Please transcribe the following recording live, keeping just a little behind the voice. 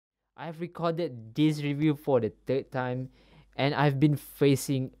I've recorded this review for the third time, and I've been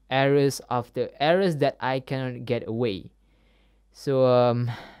facing errors after errors that I cannot get away. So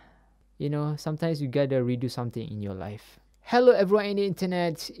sometimes you gotta redo something in your life. Hello everyone in the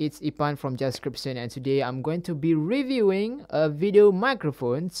internet, it's Ipan from Jascription, and today I'm going to be reviewing a video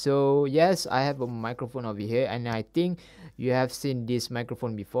microphone. So yes, I have a microphone over here, and I think you have seen this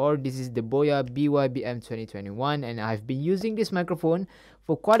microphone before. This is the Boya BY-BM2021, and I've been using this microphone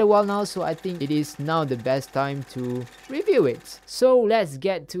for quite a while now, so I think it is now the best time to review it. So let's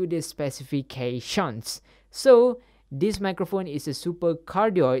get to the specifications. So this microphone is a super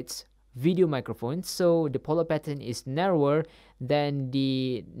cardioid video microphone, so the polar pattern is narrower than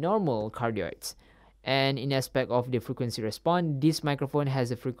the normal cardioids. And in aspect of the frequency response, this microphone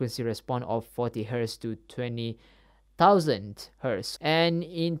has a frequency response of 40 Hz to 20,000 Hz. And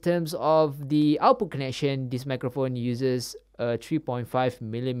in terms of the output connection, this microphone uses a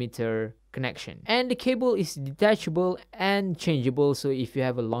 3.5mm connection. And the cable is detachable and changeable, so if you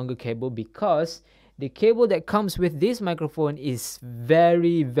have a longer cable, because the cable that comes with this microphone is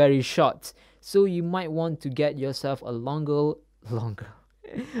very short, so you might want to get yourself a longer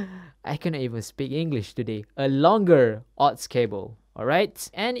I cannot even speak English today. A longer aux cable.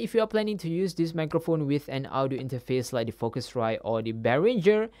 Alright, and if you are planning to use this microphone with an audio interface like the Focusrite or the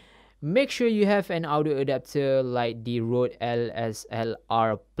Behringer, make sure you have an audio adapter like the Rode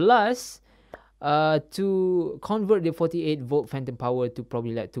LSLR Plus to convert the 48V phantom power to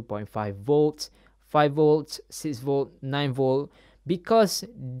probably like 2.5 volts, 5 volts, 6 volt, 9 volt, because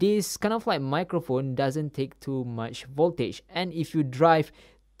this kind of like microphone doesn't take too much voltage. And if you drive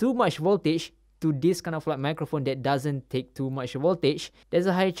too much voltage to this kind of like microphone that doesn't take too much voltage, there's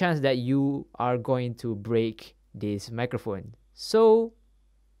a high chance that you are going to break this microphone. So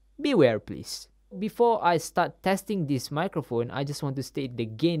beware, please. Before I start testing this microphone, I just want to state the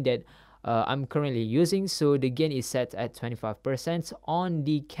gain that I'm currently using. So the gain is set at 25% on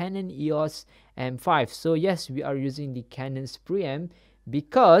the Canon EOS M10. So yes, we are using the Canon's preamp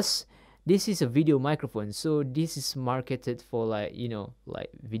because this is a video microphone. So this is marketed for like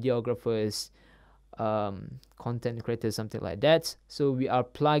videographers, content creators, something like that. So we are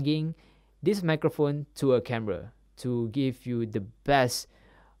plugging this microphone to a camera to give you the best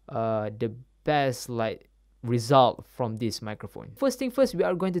like result from this microphone. First thing first, we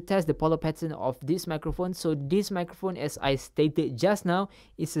are going to test the polar pattern of this microphone. So this microphone, as I stated just now,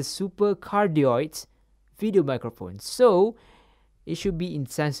 is a super cardioid video microphone, so it should be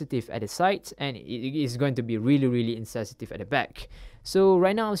insensitive at the sides, and it is going to be really insensitive at the back. So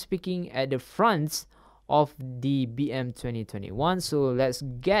right now I'm speaking at the front of the BM2021, so let's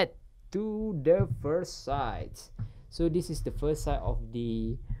get to the first side. So this is the first side of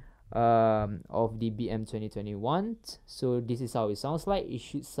the BM2021. So this is how it sounds like. It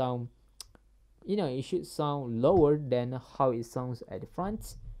should sound, it should sound lower than how it sounds at the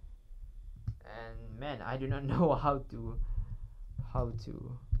front. And man, I do not know how to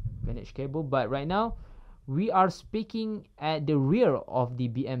manage cable, but right now we are speaking at the rear of the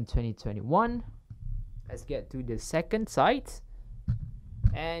BM2021. Let's get to the second side.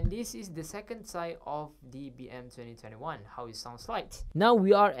 And this is the second side of the BM2021, how it sounds like. Now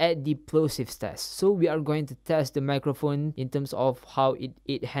we are at the plosives test. So we are going to test the microphone in terms of how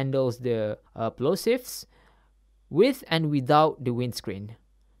it handles the plosives with and without the windscreen.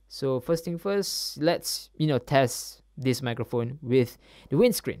 So first thing first, let's test this microphone with the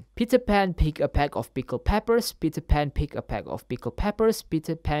windscreen. Peter Pan pick a pack of pickled peppers. Peter Pan pick a pack of pickled peppers.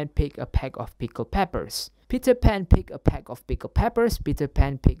 Peter Pan pick a pack of pickled peppers. Peter Pan pick a pack of pickled peppers. Peter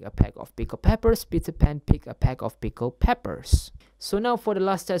Pan pick a pack of pickled peppers. Peter Pan pick a pack of pickled peppers. So now for the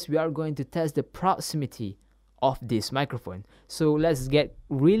last test, we are going to test the proximity of this microphone. So let's get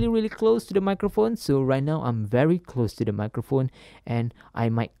really close to the microphone. So right now I'm very close to the microphone, and I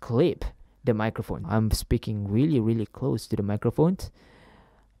might clip the microphone. I'm speaking really close to the microphone,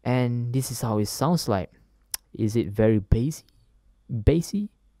 and this is how it sounds like. Is it very bassy?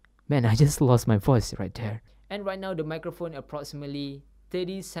 Man, I just lost my voice right there. And right now the microphone approximately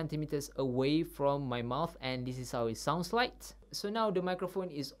 30 centimeters away from my mouth, and this is how it sounds like. So now the microphone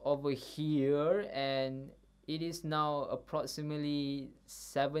is over here, and it is now approximately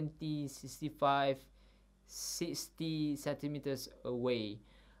 70, 65, 60 centimeters away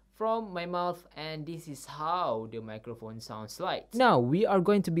from my mouth, and this is how the microphone sounds like. Now we are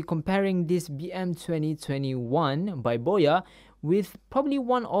going to be comparing this BM2021 by Boya with probably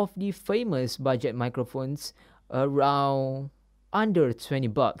one of the famous budget microphones around under 20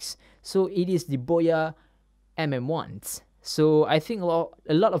 bucks. So it is the Boya MM1. So I think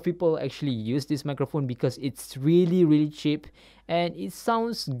a lot of people actually use this microphone because it's really cheap and it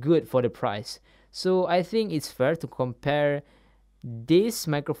sounds good for the price. So I think it's fair to compare this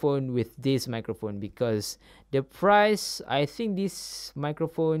microphone with this microphone, because the price, I think this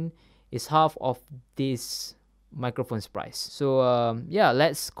microphone is half of this microphone's price. So yeah,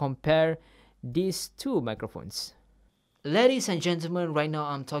 let's compare these two microphones. Ladies and gentlemen, right now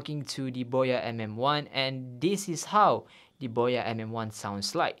I'm talking to the Boya MM1, and this is how the Boya MM1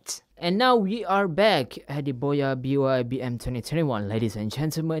 sounds like. And now we are back at the Boya BY-BM2021, ladies and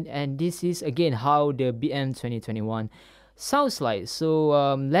gentlemen, and this is again how the BM2021 sounds like.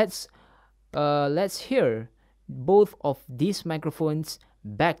 So let's hear both of these microphones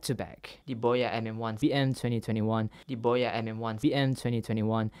back to back. The Boya MM1 BM2021, the Boya MM1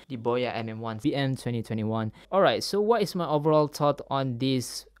 BM2021, the Boya MM1 BM2021. Alright, so what is my overall thought on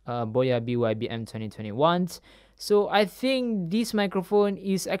this Boya BY-BM2021? So I think this microphone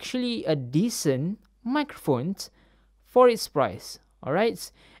is actually a decent microphone for its price.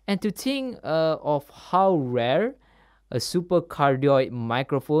 Alright, and to think of how rare a super cardioid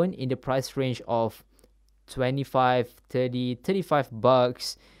microphone in the price range of 25, 30, 35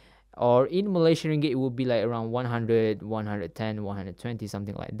 bucks, or in Malaysian ringgit it would be like around 100, 110, 120,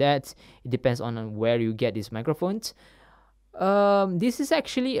 something like that. It depends on where you get these microphones. This is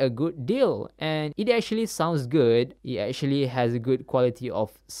actually a good deal, and it actually sounds good. It actually has a good quality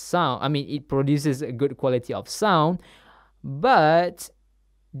of sound. I mean, it produces a good quality of sound, but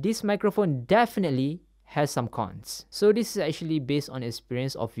this microphone definitely has some cons. So this is actually based on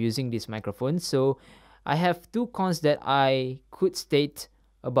experience of using this microphone. So I have two cons that I could state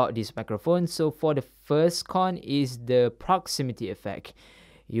about this microphone. So for the first con is the proximity effect.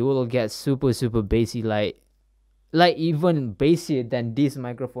 You will get super bassy, like even bassier than this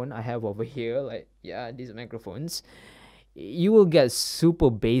microphone I have over here. Like, yeah, these microphones, you will get super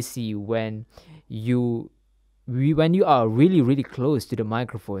bassy when you are really close to the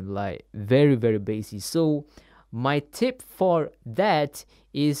microphone, like very bassy. So my tip for that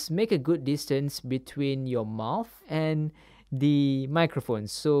is make a good distance between your mouth and the microphone,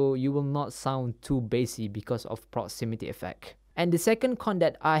 so you will not sound too bassy because of proximity effect. And the second con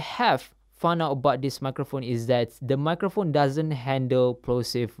that I have found out about this microphone is that the microphone doesn't handle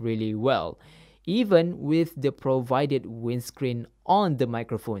plosive really well, even with the provided windscreen on the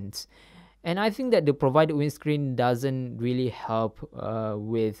microphones. And I think that the provided windscreen doesn't really help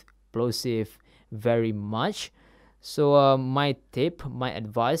with plosive very much. So my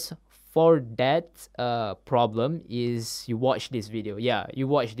advice for that problem is you watch this video. Yeah, you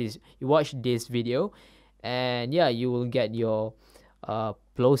watch this video, and yeah, you will get your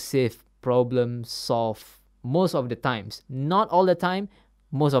plosive problem solved most of the times. Not all the time,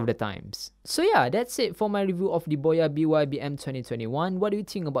 most of the times. So yeah, that's it for my review of the Boya BY-BM2021. What do you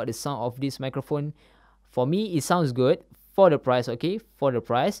think about the sound of this microphone? For me, it sounds good for the price, okay? For the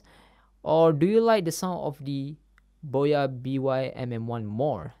price. Or do you like the sound of the Boya BY-MM1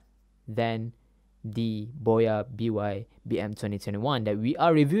 more than the Boya BY-BM2021 that we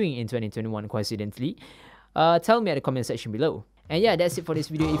are reviewing in 2021 coincidentally? Tell me at the comment section below. And yeah, that's it for this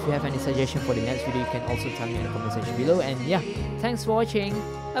video. If you have any suggestion for the next video, you can also tell me in the comment section below. And yeah, thanks for watching.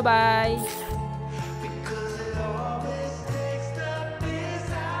 Bye bye.